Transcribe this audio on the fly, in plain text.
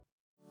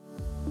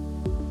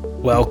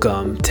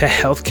Welcome to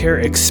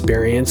Healthcare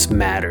Experience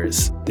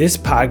Matters. This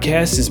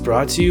podcast is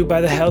brought to you by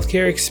the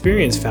Healthcare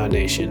Experience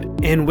Foundation.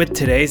 And with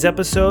today's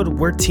episode,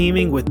 we're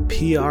teaming with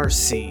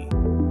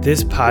PRC.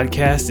 This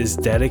podcast is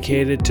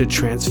dedicated to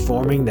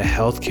transforming the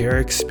healthcare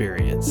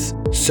experience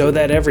so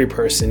that every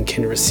person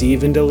can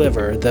receive and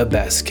deliver the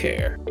best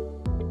care.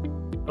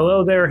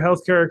 Hello there,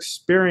 Healthcare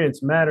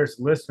Experience Matters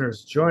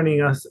listeners.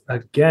 Joining us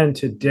again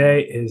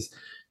today is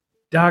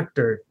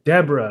Dr.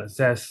 Deborah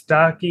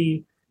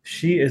Zastocki.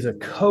 She is a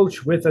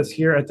coach with us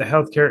here at the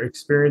Healthcare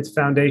Experience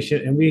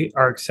Foundation, and we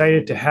are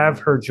excited to have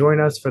her join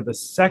us for the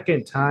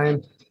second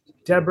time.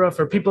 Deborah,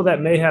 for people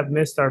that may have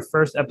missed our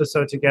first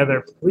episode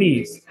together,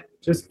 please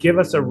just give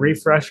us a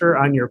refresher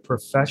on your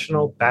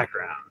professional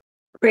background.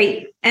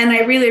 Great. And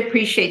I really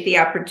appreciate the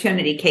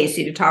opportunity,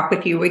 Casey, to talk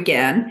with you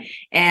again.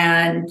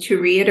 And to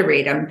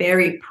reiterate, I'm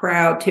very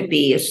proud to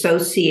be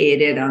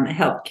associated on the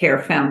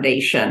Healthcare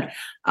Foundation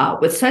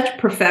with such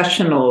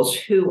professionals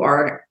who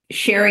are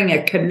sharing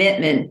a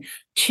commitment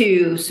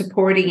to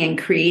supporting and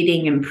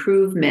creating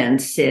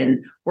improvements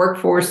in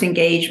workforce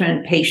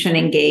engagement, patient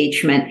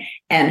engagement,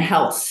 and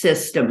health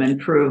system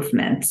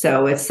improvement.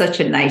 So it's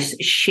such a nice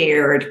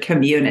shared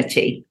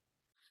community.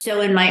 So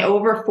in my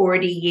over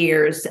 40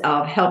 years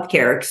of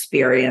healthcare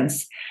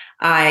experience,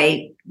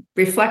 I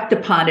reflect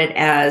upon it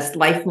as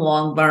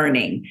lifelong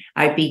learning.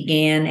 I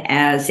began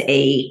as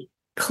a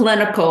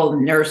clinical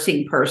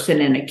nursing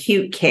person in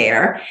acute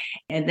care,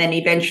 and then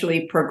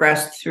eventually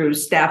progressed through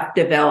staff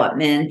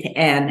development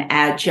and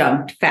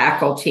adjunct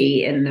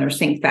faculty in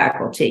nursing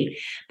faculty.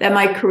 Then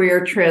my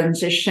career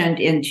transitioned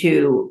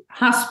into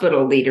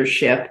hospital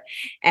leadership,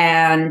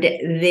 and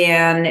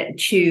then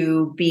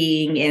to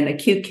being in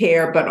acute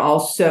care, but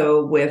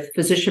also with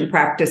physician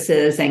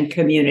practices and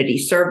community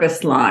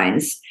service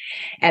lines.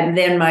 And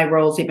then my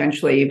roles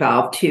eventually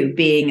evolved to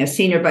being a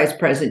senior vice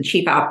president,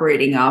 chief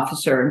operating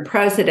officer, and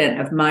president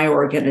of my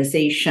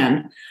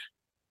organization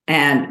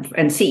and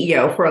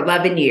CEO for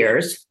 11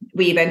 years.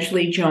 We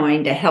eventually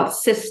joined a health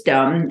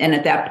system. And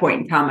at that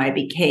point in time, I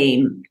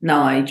became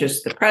not only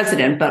just the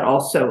president, but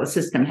also a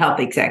system health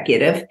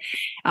executive.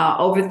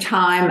 Over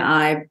time,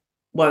 I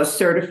was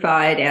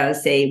certified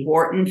as a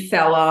Wharton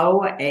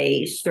Fellow,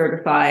 a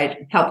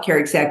certified healthcare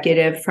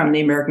executive from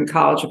the American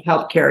College of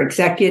Healthcare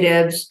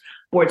Executives,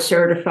 board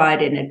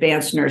certified in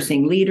advanced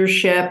nursing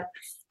leadership.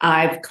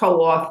 I've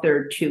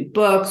co-authored 2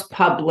 books,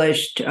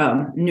 published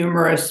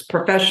numerous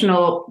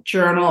professional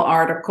journal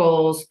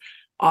articles,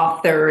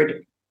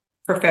 authored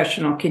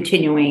professional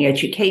continuing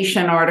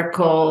education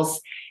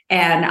articles,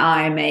 and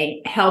I'm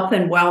a health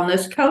and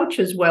wellness coach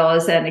as well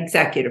as an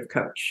executive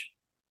coach.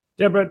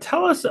 Deborah,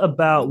 tell us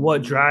about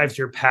what drives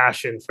your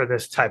passion for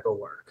this type of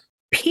work.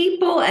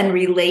 People and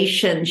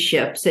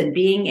relationships and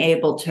being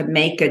able to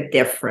make a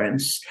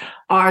difference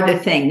are the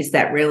things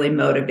that really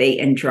motivate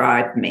and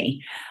drive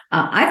me.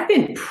 I've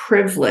been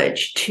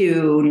privileged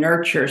to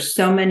nurture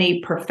so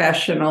many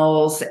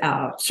professionals,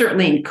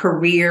 certainly in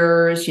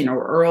careers,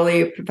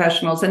 early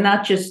professionals, and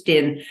not just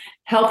in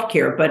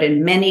healthcare, but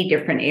in many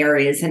different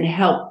areas, and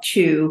help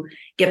to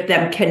get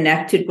them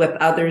connected with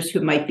others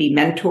who might be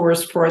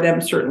mentors for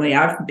them. Certainly,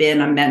 I've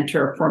been a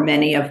mentor for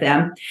many of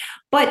them.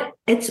 But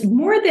it's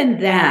more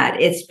than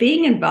that. It's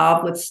being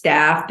involved with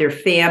staff, their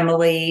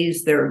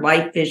families, their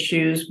life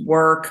issues,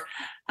 work.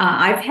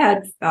 I've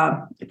had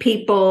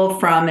people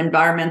from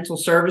environmental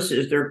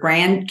services, their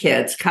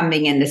grandkids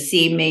coming in to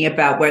see me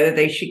about whether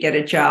they should get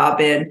a job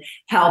in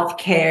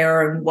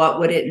healthcare and what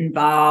would it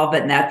involve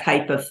and that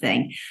type of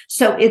thing.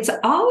 So it's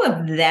all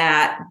of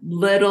that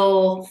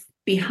little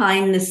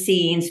behind the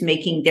scenes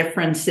making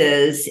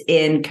differences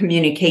in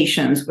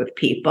communications with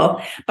people.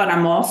 But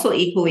I'm also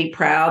equally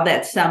proud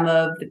that some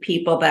of the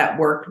people that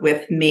worked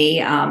with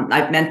me,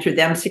 I've mentored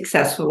them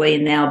successfully,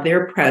 and now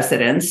they're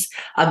presidents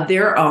of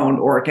their own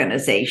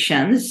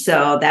organizations.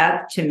 So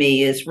that to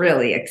me is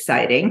really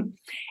exciting.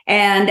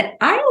 And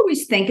I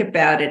always think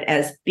about it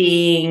as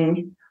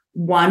being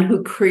one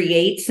who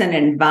creates an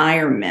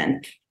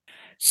environment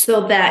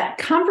so that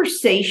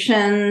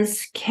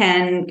conversations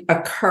can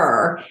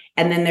occur,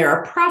 and then there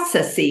are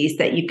processes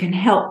that you can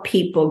help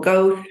people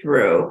go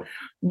through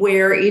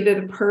where either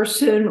the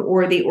person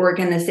or the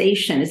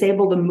organization is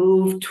able to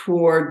move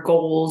toward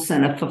goals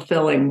in a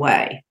fulfilling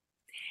way.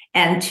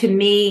 And to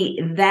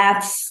me,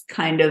 that's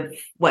kind of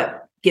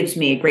what gives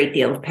me a great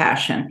deal of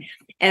passion.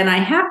 And I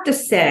have to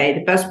say,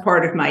 the best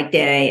part of my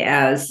day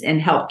as in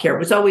healthcare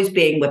was always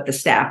being with the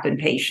staff and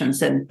patients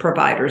and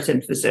providers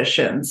and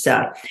physicians.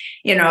 If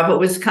it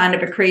was kind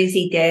of a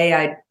crazy day,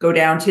 I'd go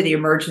down to the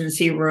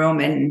emergency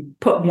room and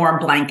put warm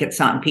blankets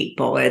on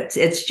people.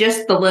 It's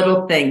just the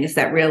little things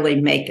that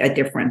really make a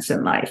difference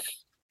in life.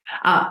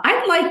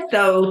 I'd like,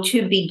 though,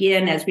 to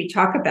begin as we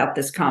talk about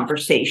this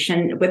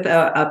conversation with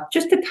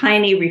just a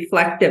tiny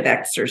reflective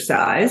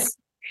exercise.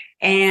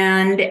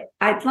 And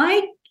I'd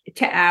like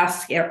to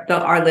ask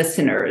our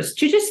listeners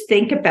to just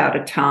think about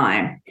a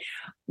time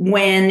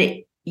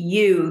when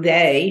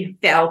they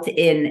felt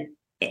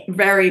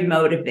very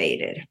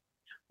motivated.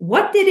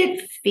 What did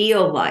it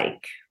feel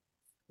like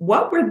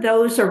what were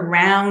those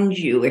around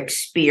you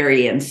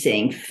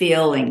experiencing,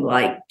 feeling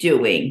like,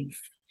 doing?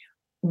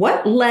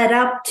 What led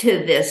up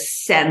to this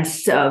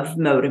sense of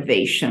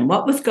motivation?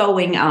 What was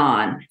going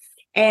on?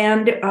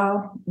 And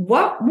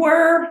what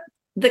were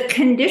the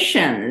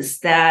conditions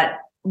that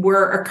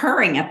were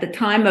occurring at the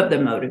time of the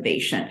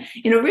motivation?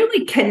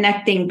 Really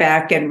connecting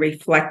back and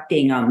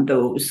reflecting on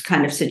those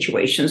kind of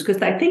situations,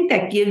 because I think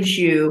that gives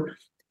you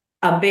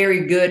a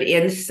very good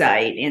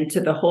insight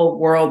into the whole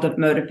world of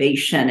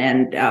motivation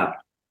and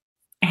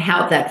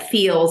how that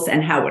feels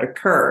and how it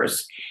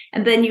occurs.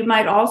 And then you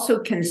might also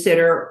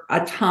consider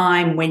a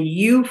time when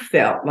you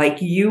felt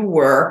like you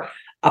were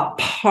a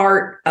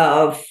part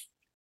of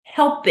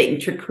helping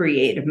to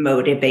create a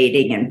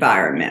motivating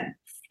environment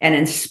and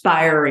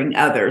inspiring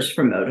others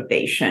for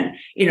motivation.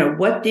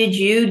 What did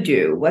you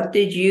do? What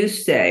did you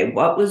say?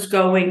 What was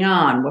going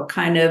on? What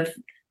kind of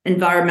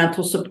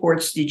environmental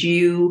supports did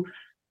you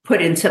put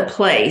into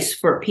place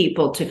for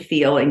people to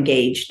feel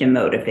engaged and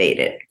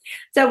motivated?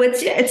 So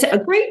it's a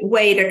great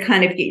way to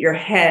kind of get your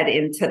head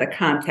into the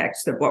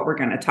context of what we're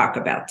going to talk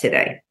about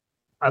today.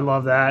 I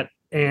love that.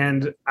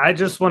 And I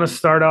just want to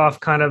start off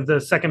kind of the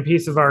second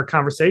piece of our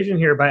conversation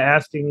here by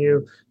asking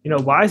you,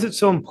 why is it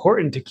so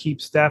important to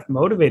keep staff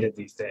motivated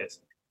these days?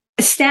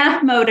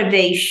 Staff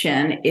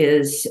motivation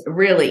is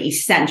really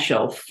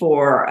essential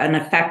for an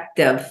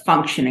effective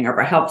functioning of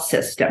our health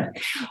system.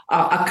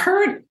 A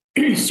current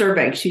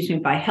survey,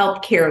 by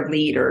healthcare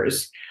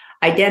leaders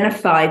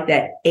identified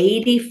that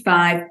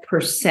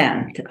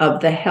 85%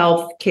 of the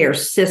healthcare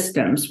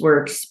systems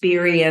were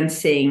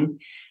experiencing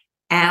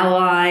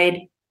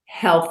allied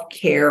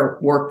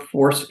healthcare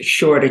workforce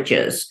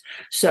shortages.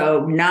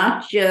 So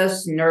not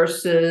just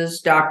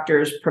nurses,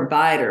 doctors,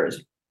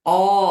 providers,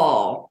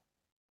 all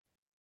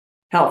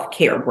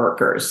healthcare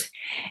workers.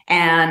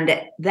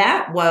 And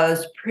that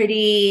was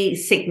pretty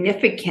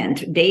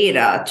significant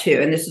data too.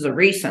 And this is a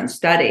recent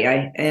study.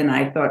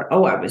 I thought,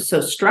 I was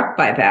so struck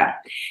by that.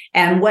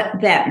 And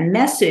what that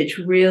message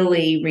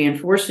really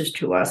reinforces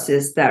to us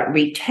is that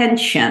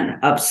retention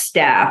of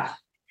staff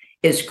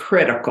is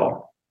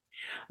critical.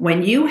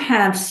 When you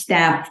have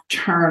staff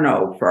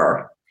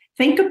turnover,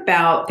 think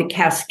about the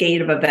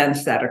cascade of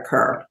events that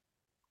occur.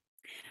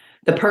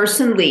 The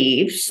person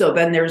leaves, so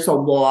then there's a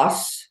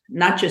loss,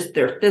 not just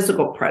their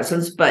physical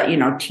presence, but,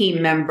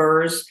 team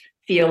members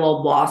feel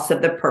a loss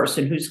of the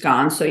person who's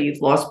gone. So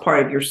you've lost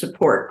part of your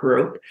support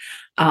group.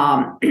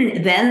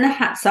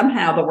 Then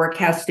somehow the work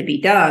has to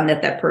be done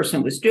that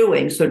person was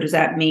doing. So does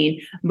that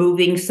mean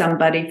moving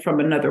somebody from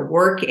another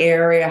work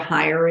area,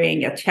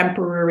 hiring a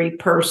temporary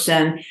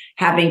person,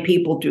 having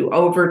people do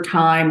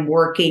overtime,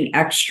 working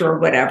extra,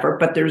 whatever,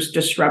 but there's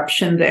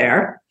disruption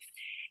there.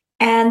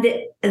 And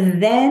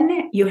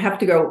then you have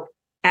to go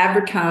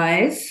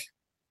advertise,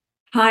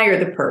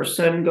 hire the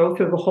person, go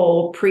through the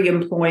whole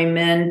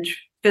pre-employment,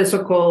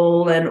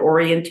 physical and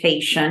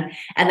orientation,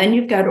 and then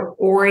you've got to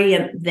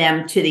orient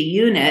them to the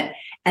unit,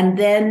 and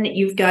then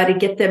you've got to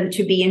get them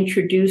to be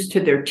introduced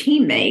to their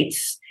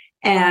teammates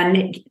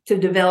and to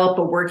develop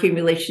a working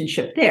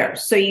relationship there.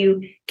 So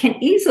you can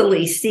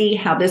easily see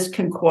how this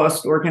can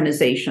cost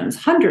organizations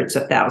hundreds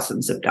of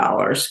thousands of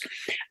dollars,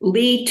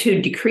 lead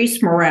to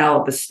decreased morale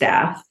of the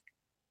staff,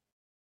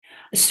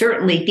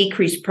 certainly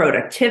decreased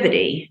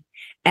productivity,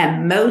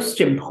 and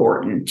most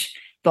important,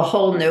 the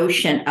whole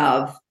notion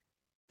of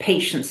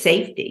patient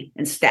safety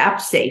and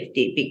staff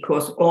safety,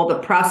 because all the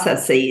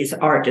processes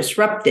are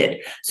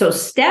disrupted. So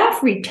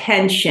staff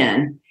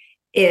retention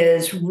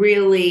is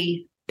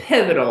really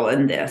pivotal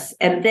in this.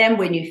 And then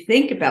when you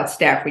think about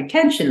staff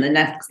retention, the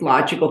next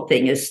logical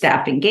thing is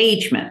staff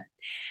engagement.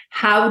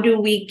 How do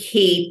we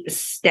keep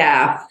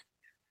staff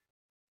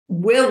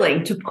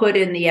willing to put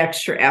in the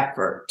extra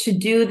effort to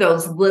do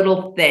those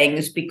little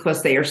things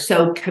because they are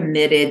so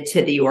committed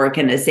to the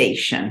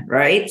organization,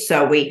 right?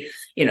 So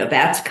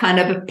that's kind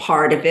of a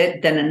part of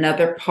it. Then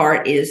another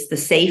part is the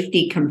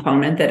safety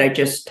component that I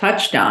just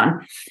touched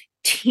on.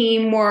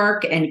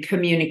 Teamwork and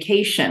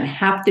communication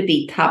have to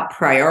be top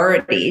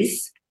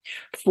priorities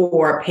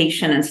for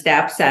patient and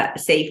staff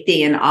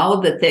safety and all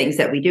of the things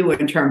that we do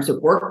in terms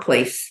of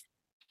workplace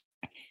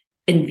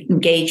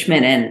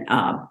engagement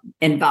and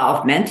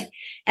involvement.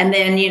 And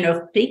then,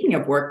 speaking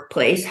of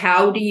workplace,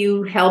 how do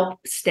you help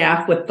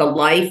staff with the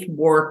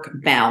life-work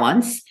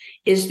balance?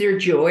 Is there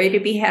joy to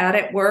be had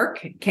at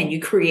work? Can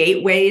you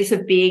create ways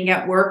of being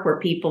at work where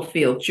people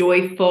feel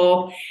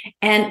joyful?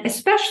 And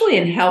especially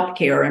in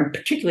healthcare, and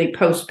particularly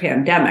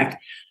post-pandemic,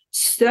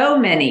 so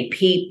many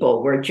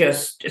people were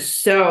just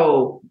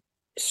so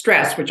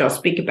stressed, which I'll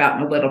speak about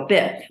in a little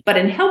bit. But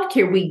in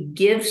healthcare, we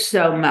give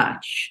so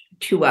much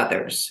to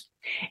others.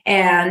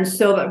 And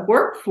so the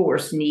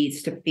workforce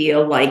needs to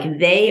feel like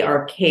they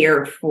are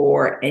cared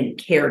for and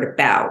cared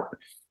about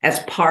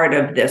as part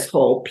of this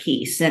whole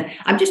piece. And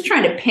I'm just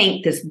trying to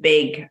paint this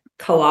big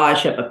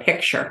collage of a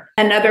picture.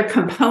 Another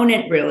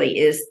component really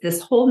is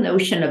this whole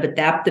notion of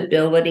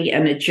adaptability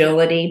and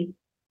agility.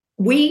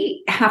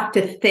 We have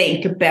to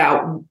think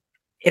about,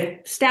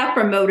 if staff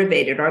are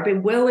motivated, are they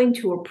willing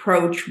to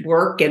approach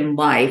work and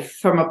life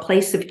from a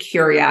place of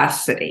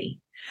curiosity?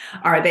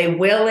 Are they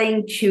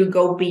willing to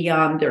go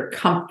beyond their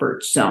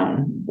comfort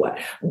zone?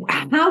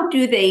 How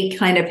do they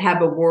kind of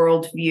have a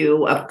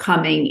worldview of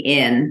coming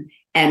in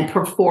and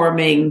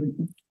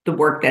performing the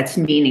work that's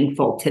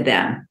meaningful to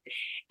them?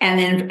 And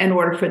then in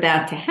order for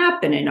that to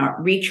happen and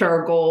reach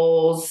our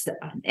goals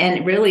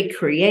and really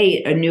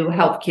create a new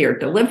healthcare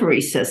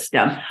delivery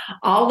system,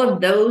 all of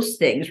those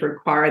things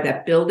require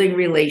that building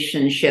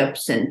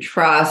relationships and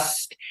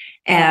trust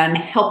and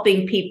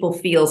helping people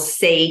feel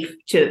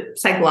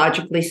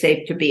psychologically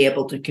safe to be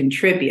able to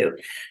contribute.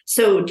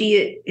 So do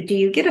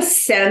you get a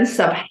sense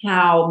of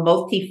how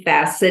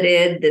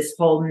multifaceted this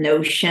whole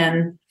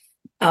notion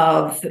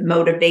of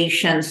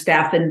motivation,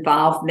 staff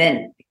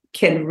involvement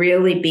can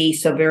really be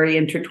so very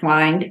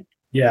intertwined?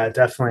 Yeah,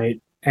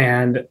 definitely.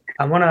 And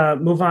I want to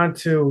move on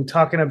to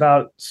talking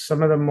about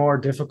some of the more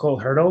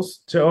difficult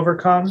hurdles to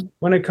overcome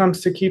when it comes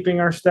to keeping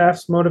our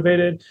staffs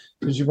motivated.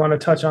 Did you want to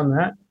touch on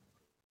that?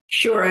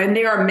 Sure. And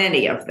there are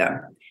many of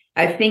them.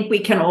 I think we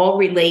can all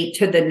relate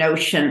to the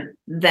notion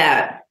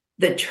that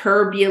the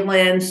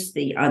turbulence,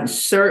 the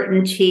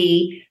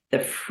uncertainty, the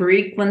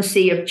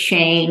frequency of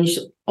change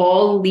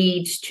all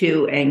leads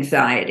to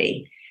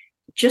anxiety.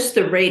 Just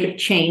the rate of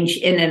change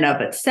in and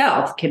of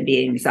itself can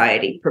be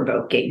anxiety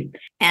provoking.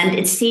 And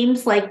it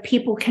seems like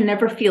people can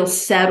never feel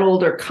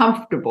settled or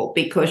comfortable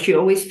because you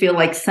always feel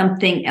like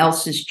something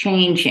else is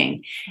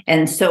changing.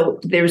 And so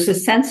there's a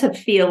sense of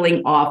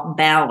feeling off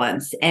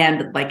balance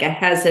and like a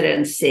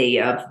hesitancy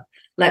of,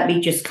 let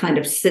me just kind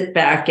of sit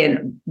back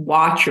and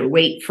watch or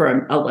wait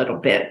for a little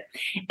bit.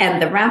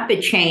 And the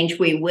rapid change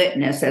we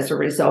witness as a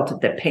result of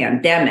the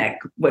pandemic,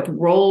 with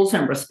roles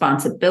and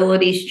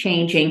responsibilities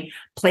changing,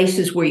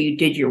 places where you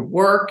did your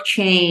work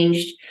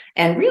changed,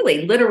 and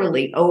really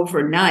literally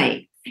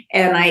overnight.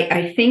 And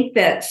I think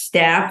that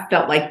staff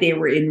felt like they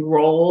were in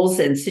roles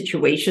and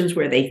situations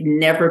where they've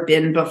never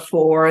been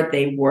before.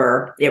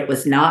 It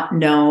was not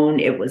known,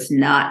 it was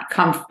not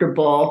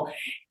comfortable.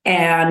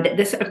 And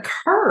this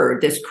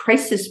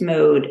crisis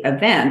mode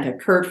event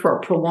occurred for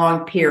a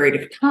prolonged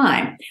period of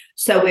time.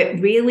 So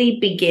it really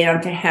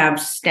began to have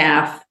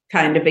staff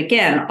kind of,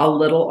 again, a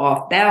little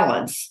off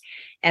balance.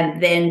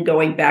 And then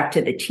going back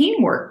to the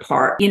teamwork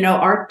part,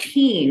 our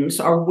teams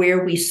are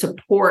where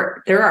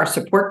they're our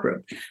support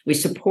group. We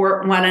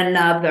support one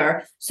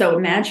another. So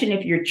imagine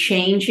if you're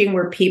changing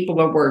where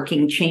people are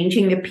working,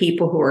 changing the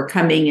people who are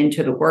coming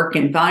into the work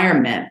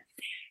environment,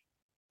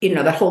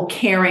 the whole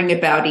caring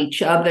about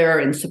each other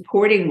and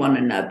supporting one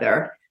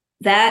another,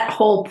 that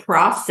whole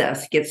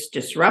process gets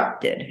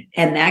disrupted.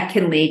 And that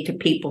can lead to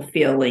people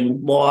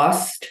feeling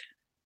lost,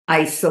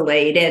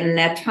 isolated, and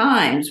at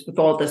times with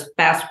all this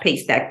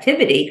fast-paced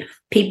activity,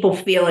 people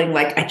feeling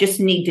like, I just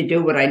need to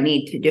do what I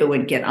need to do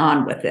and get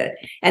on with it.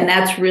 And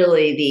that's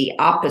really the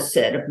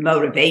opposite of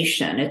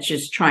motivation. It's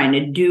just trying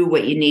to do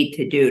what you need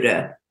to do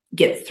to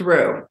get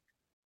through.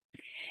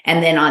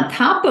 And then on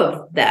top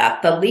of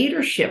that, the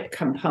leadership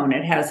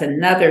component has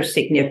another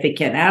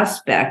significant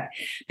aspect,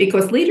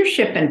 because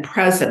leadership and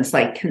presence,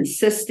 like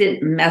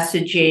consistent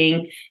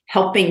messaging,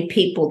 helping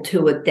people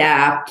to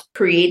adapt,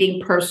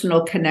 creating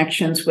personal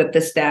connections with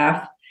the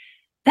staff,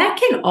 that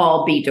can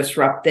all be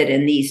disrupted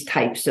in these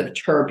types of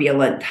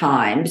turbulent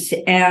times.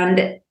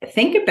 And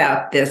think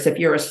about this, if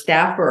you're a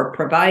staff or a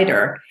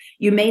provider,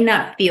 you may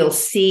not feel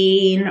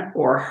seen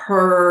or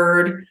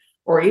heard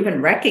or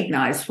even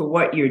recognized for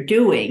what you're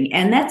doing.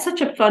 And that's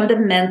such a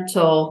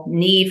fundamental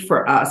need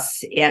for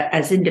us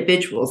as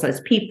individuals, as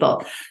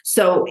people.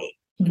 So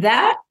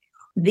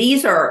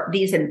these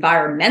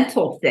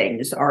environmental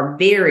things are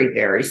very,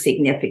 very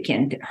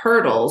significant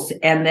hurdles.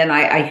 And then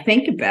I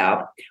think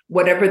about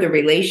whatever the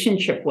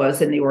relationship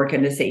was in the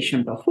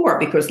organization before,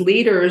 because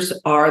leaders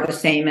are the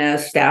same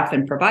as staff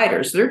and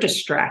providers. They're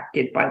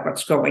distracted by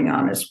what's going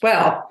on as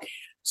well.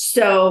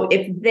 So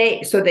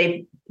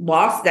they've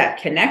lost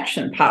that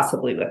connection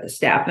possibly with the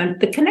staff. And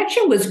the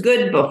connection was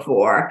good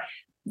before.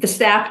 The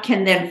staff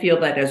can then feel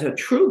that as a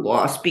true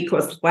loss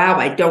because, wow,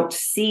 I don't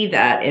see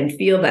that and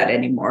feel that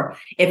anymore.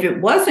 If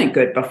it wasn't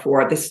good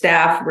before, the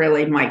staff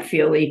really might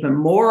feel even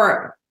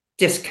more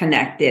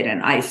disconnected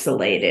and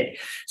isolated.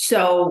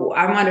 So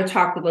I want to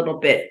talk a little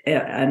bit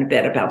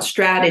about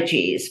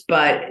strategies,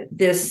 but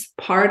this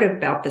part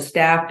about the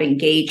staff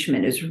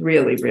engagement is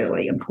really,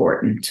 really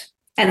important.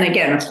 And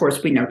again, of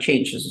course, we know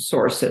change is a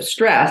source of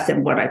stress.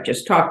 And what I've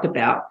just talked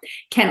about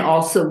can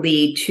also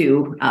lead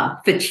to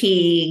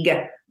fatigue,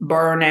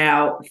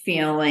 burnout,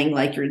 feeling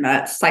like you're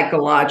not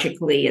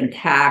psychologically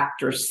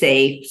intact or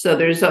safe. So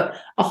there's a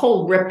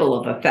whole ripple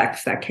of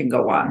effects that can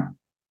go on.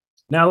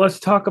 Now let's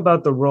talk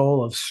about the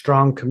role of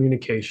strong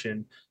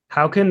communication.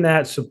 How can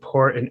that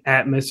support an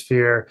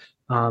atmosphere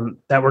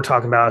that we're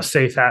talking about, a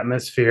safe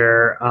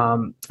atmosphere,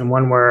 and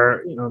one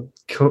where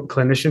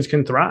clinicians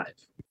can thrive?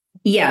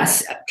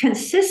 Yes,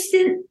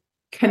 consistent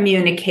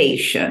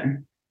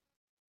communication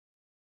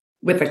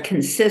with a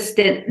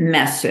consistent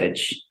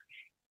message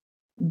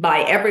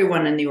by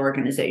everyone in the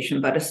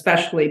organization, but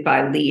especially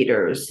by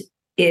leaders,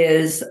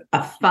 is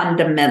a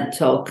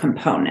fundamental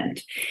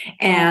component.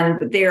 And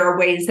there are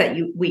ways that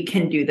we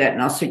can do that,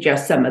 and I'll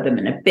suggest some of them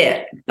in a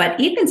bit. But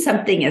even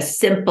something as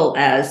simple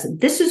as,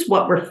 this is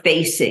what we're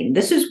facing,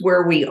 this is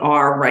where we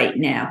are right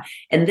now,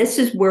 and this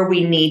is where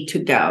we need to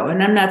go.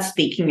 And I'm not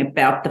speaking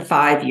about the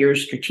 5-year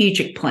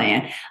strategic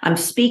plan. I'm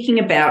speaking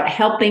about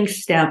helping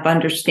staff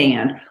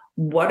understand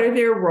what are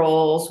their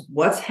roles,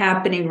 what's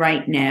happening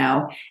right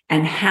now,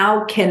 and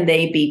how can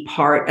they be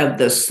part of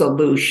the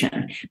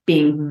solution?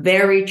 Being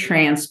very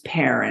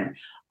transparent,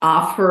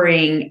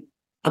 offering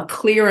a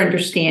clear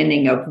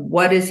understanding of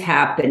what is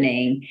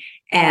happening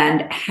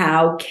and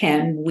how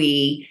can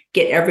we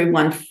get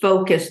everyone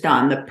focused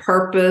on the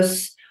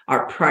purpose,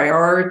 our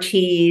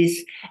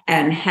priorities,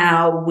 and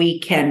how we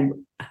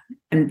can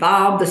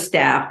involve the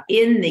staff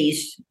in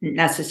these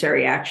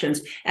necessary actions,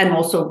 and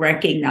also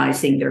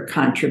recognizing their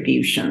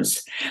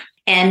contributions.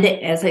 And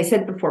as I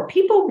said before,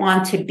 people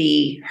want to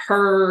be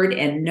heard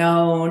and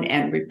known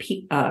and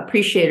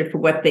appreciated for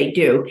what they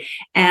do.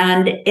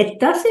 And it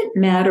doesn't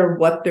matter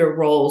what their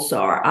roles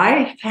are.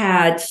 I've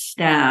had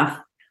staff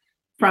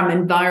from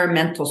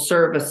environmental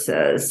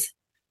services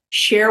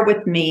share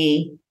with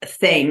me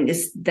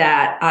things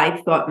that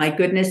I thought, my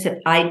goodness, if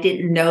I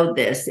didn't know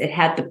this, it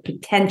had the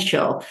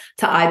potential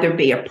to either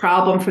be a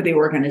problem for the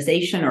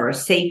organization or a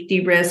safety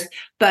risk.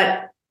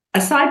 But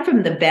aside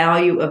from the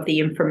value of the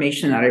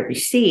information that I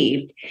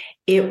received,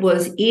 it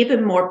was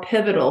even more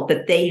pivotal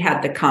that they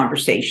had the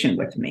conversation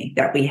with me,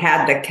 that we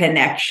had the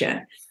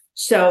connection.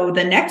 So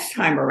the next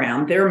time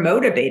around, they're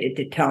motivated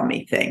to tell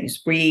me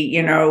things.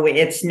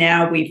 It's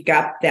now we've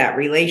got that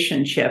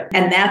relationship.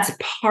 And that's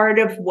part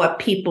of what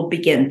people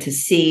begin to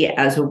see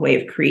as a way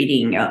of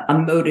creating a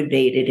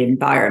motivated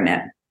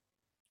environment.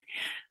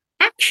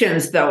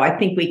 Actions, though, I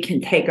think we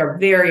can take are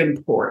very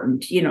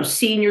important.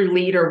 Senior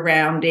leader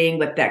rounding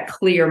with that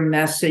clear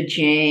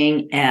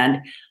messaging, and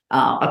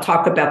I'll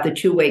talk about the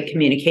two-way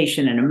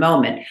communication in a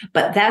moment,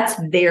 but that's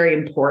very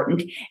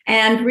important.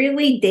 And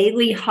really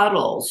daily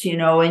huddles,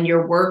 in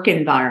your work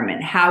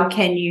environment. How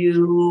can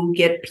you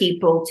get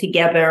people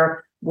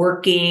together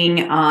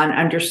working on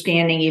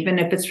understanding, even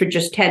if it's for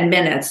just 10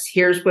 minutes,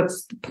 here's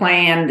what's the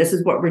plan, this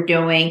is what we're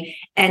doing,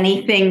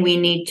 anything we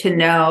need to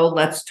know,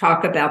 let's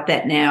talk about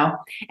that now.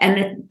 And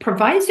it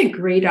provides a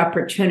great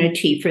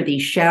opportunity for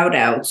these shout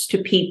outs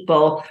to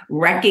people,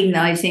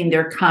 recognizing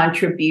their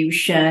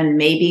contribution,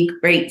 maybe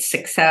great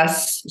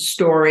success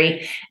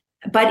story.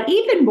 But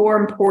even more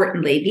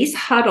importantly, these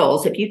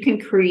huddles, if you can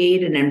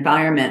create an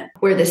environment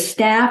where the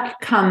staff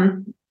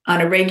come on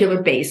a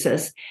regular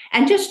basis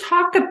and just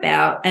talk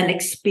about an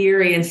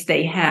experience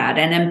they had,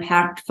 an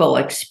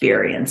impactful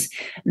experience.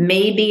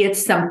 Maybe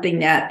it's something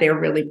that they're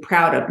really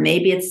proud of.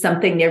 Maybe it's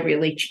something they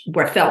really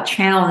felt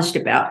challenged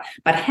about.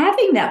 But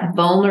having that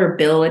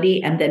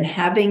vulnerability and then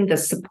having the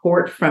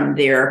support from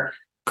their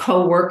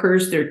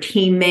coworkers, their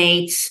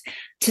teammates,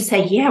 to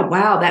say, yeah,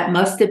 wow, that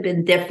must have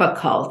been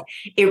difficult.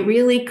 It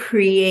really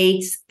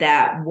creates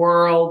that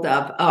world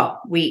of,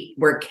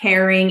 we're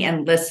caring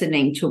and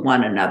listening to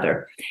one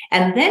another.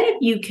 And then if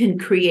you can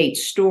create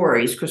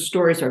stories, because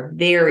stories are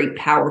very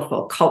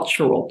powerful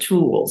cultural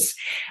tools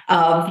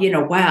of,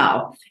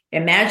 wow,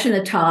 imagine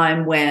a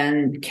time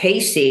when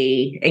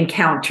Casey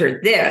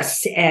encountered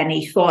this and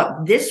he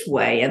thought this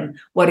way, and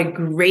what a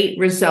great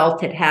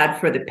result it had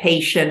for the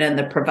patient and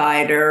the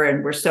provider.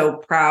 And we're so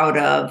proud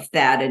of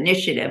that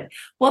initiative.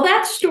 Well,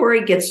 that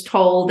story gets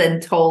told and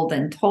told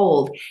and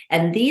told.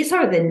 And these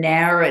are the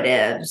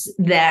narratives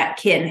that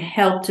can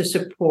help to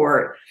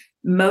support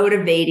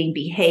motivating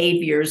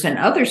behaviors and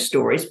other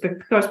stories,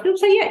 because people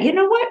say, yeah, you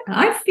know what?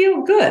 I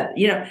feel good.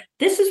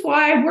 This is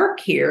why I work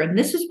here. And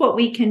this is what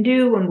we can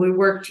do when we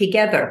work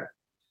together.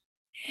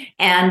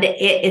 And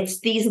it's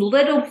these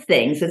little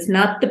things. It's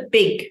not the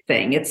big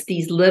thing. It's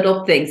these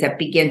little things that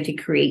begin to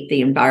create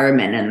the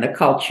environment and the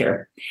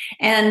culture.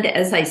 And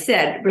as I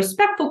said,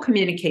 respectful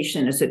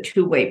communication is a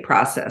two-way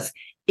process.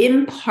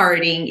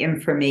 Imparting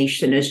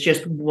information is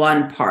just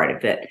one part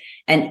of it.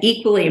 An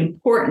equally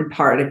important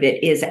part of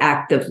it is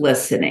active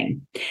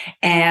listening.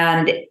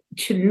 And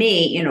to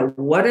me,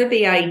 what are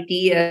the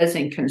ideas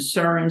and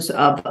concerns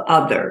of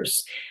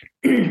others?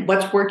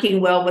 What's working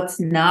well? What's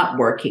not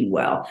working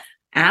well?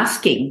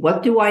 Asking,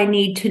 what do I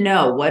need to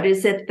know? What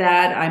is it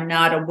that I'm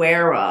not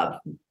aware of?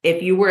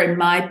 If you were in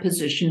my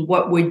position,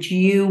 what would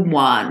you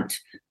want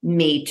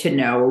me to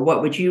know, or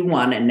what would you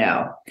want to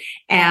know?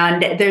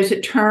 And there's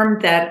a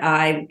term that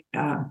I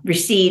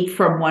received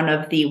from one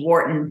of the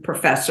Wharton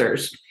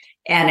professors,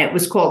 and it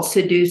was called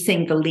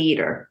seducing the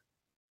leader.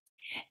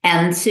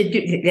 And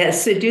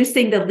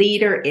seducing the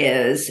leader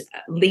is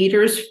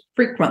leaders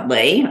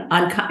frequently,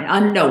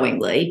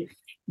 unknowingly,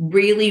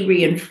 really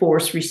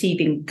reinforce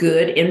receiving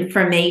good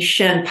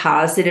information,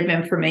 positive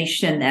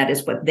information. That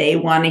is what they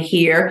want to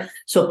hear.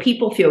 So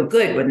people feel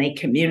good when they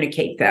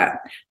communicate that.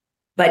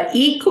 But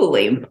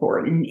equally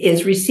important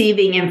is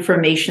receiving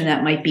information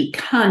that might be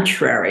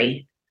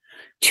contrary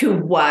to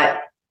what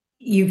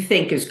you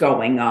think is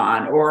going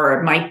on, or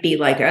it might be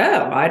like,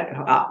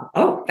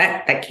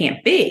 that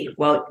can't be.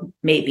 Well,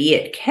 maybe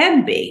it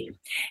can be.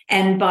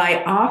 And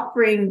by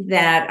offering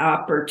that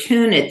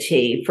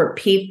opportunity for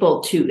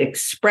people to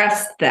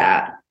express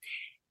that,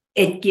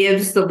 it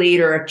gives the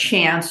leader a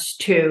chance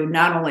to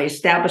not only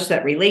establish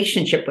that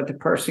relationship with the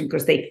person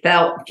because they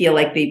feel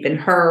like they've been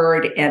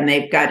heard and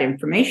they've got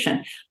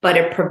information, but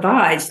it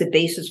provides the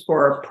basis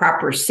for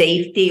proper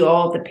safety,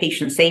 all the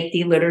patient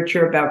safety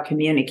literature about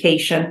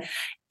communication.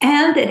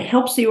 And it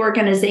helps the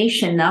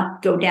organization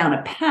not go down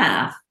a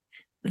path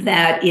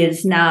that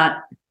is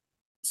not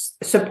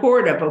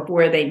supportive of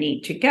where they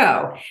need to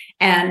go.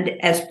 And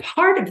as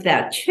part of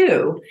that,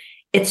 too,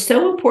 it's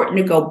so important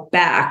to go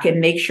back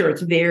and make sure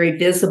it's very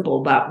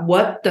visible about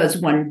what does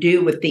one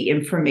do with the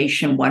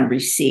information one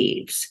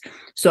receives.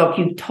 So if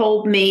you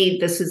told me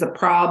this is a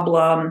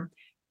problem,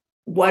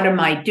 what am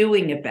I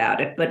doing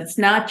about it? But it's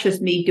not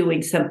just me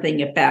doing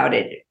something about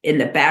it in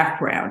the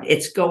background.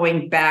 It's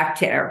going back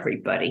to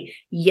everybody.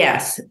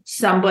 Yes,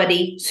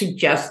 somebody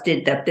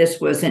suggested that this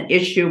was an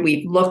issue.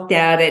 We've looked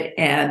at it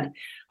and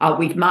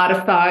we've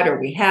modified or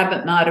we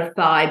haven't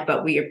modified,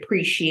 but we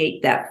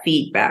appreciate that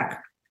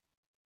feedback.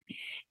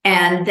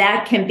 And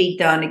that can be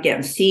done,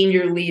 again,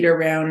 senior leader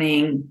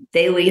rounding,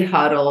 daily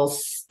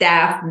huddles,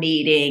 staff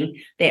meeting.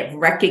 They have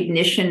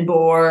recognition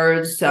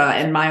boards.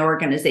 In my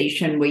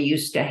organization, we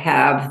used to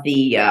have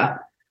the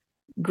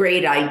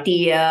great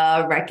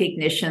idea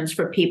recognitions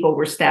for people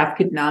where staff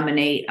could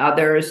nominate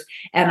others.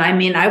 And I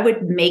mean, I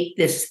would make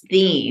this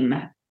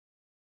theme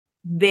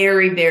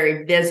very,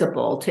 very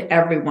visible to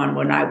everyone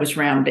when I was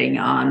rounding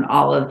on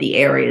all of the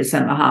areas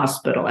in the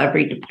hospital,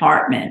 every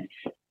department.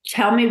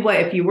 Tell me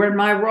if you were in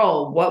my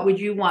role, what would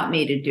you want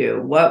me to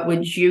do? What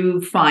would you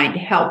find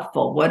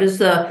helpful? What is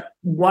the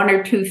one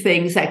or two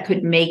things that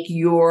could make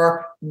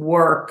your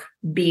work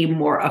be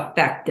more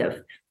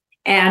effective?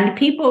 And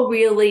people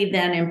really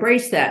then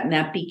embraced that, and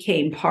that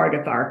became part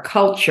of our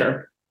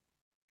culture.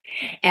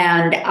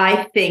 And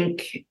I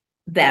think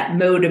that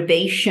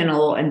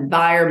motivational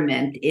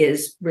environment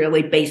is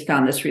really based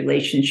on this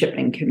relationship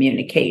and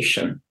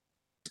communication.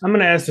 I'm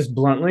going to ask this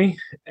bluntly,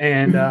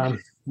 and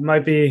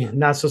might be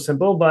not so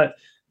simple, but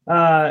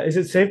is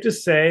it safe to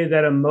say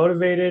that a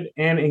motivated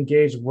and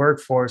engaged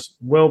workforce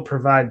will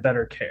provide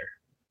better care?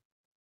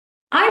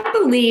 I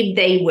believe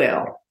they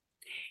will,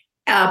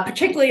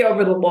 particularly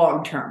over the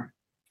long term,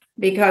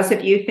 because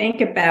if you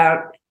think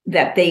about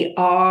that they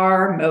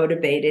are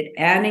motivated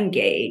and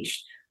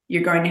engaged,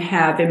 you're going to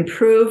have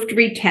improved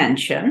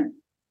retention,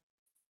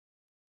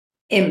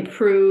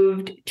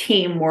 improved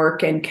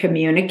teamwork and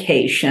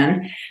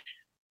communication.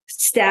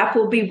 Staff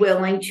will be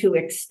willing to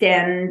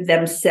extend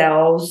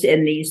themselves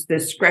in these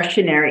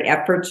discretionary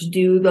efforts,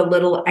 do the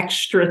little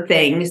extra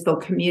things. They'll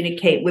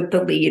communicate with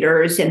the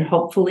leaders and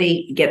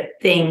hopefully get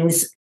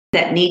things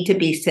that need to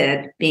be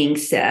said being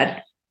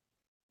said.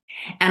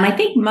 And I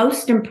think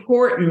most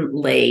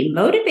importantly,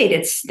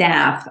 motivated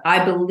staff,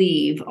 I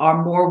believe,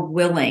 are more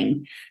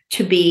willing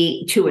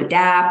to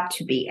adapt,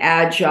 to be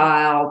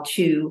agile,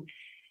 to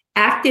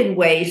act in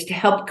ways to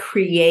help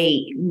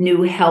create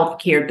new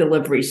healthcare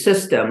delivery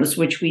systems,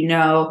 which we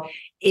know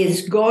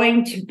is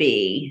going to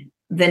be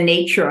the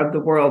nature of the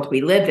world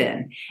we live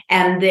in.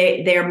 And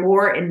they're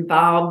more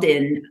involved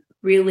in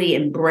really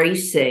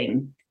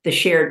embracing the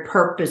shared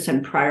purpose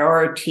and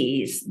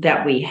priorities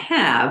that we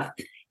have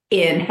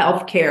in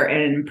healthcare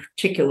and in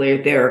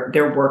particular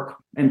their work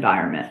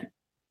environment.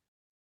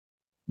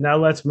 Now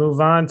let's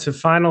move on to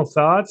final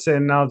thoughts,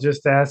 and I'll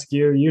just ask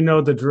you, you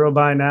know the drill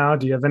by now.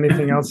 Do you have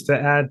anything else to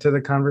add to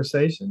the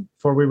conversation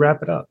before we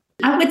wrap it up?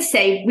 I would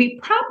say we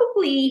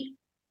probably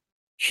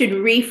should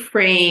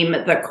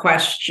reframe the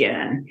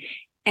question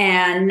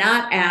and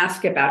not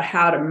ask about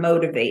how to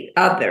motivate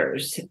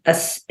others.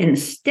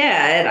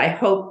 Instead, I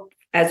hope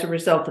as a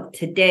result of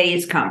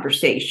today's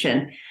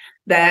conversation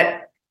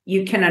that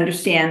you can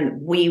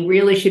understand we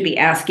really should be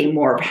asking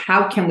more of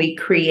how can we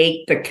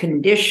create the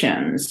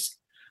conditions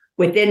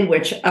within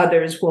which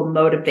others will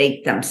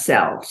motivate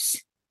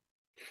themselves.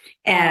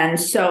 And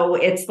so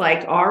it's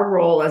like our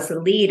role as a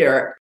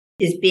leader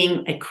is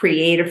being a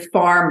creative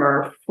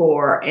farmer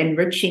for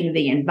enriching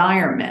the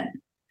environment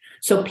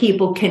so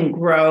people can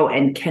grow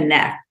and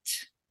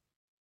connect.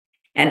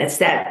 And it's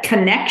that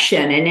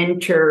connection and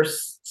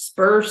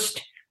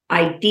interspersed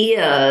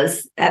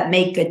ideas that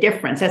make a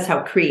difference. That's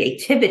how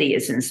creativity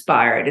is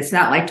inspired. It's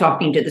not like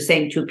talking to the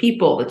same two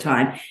people all the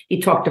time.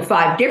 You talk to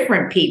 5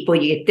 different people,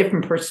 you get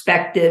different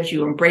perspectives,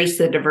 you embrace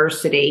the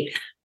diversity,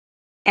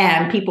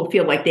 and people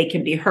feel like they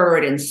can be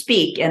heard and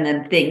speak, and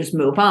then things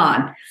move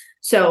on.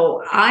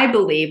 So I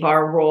believe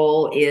our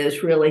role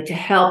is really to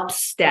help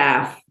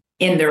staff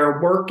in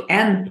their work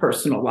and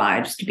personal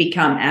lives to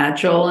become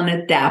agile and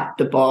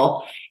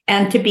adaptable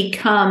and to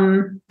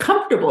become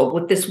comfortable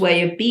with this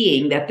way of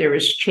being, that there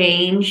is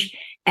change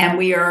and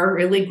we are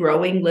really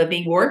growing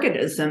living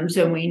organisms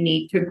and we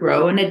need to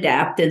grow and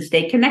adapt and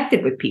stay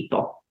connected with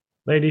people.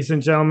 Ladies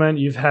and gentlemen,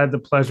 you've had the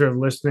pleasure of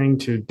listening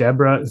to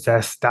Deborah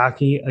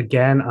Zastocki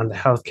again on the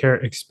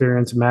Healthcare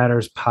Experience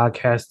Matters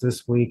podcast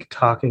this week,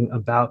 talking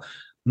about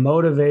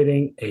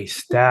motivating a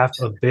staff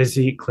of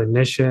busy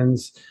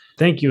clinicians.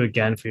 Thank you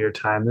again for your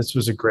time. This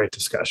was a great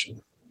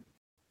discussion.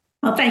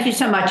 Well, thank you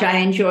so much. I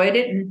enjoyed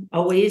it and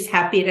always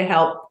happy to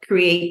help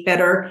create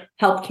better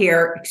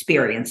healthcare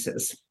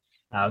experiences.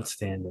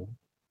 Outstanding.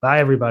 Bye,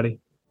 everybody.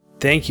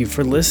 Thank you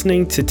for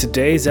listening to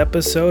today's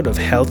episode of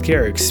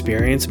Healthcare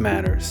Experience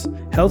Matters.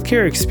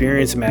 Healthcare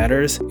Experience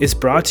Matters is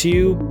brought to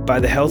you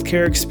by the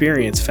Healthcare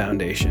Experience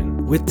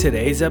Foundation, with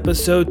today's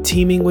episode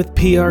teaming with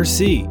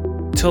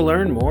PRC. To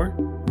learn more,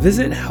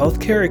 visit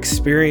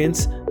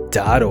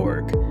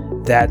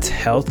healthcareexperience.org. That's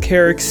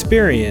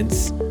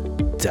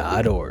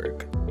healthcareexperience.org.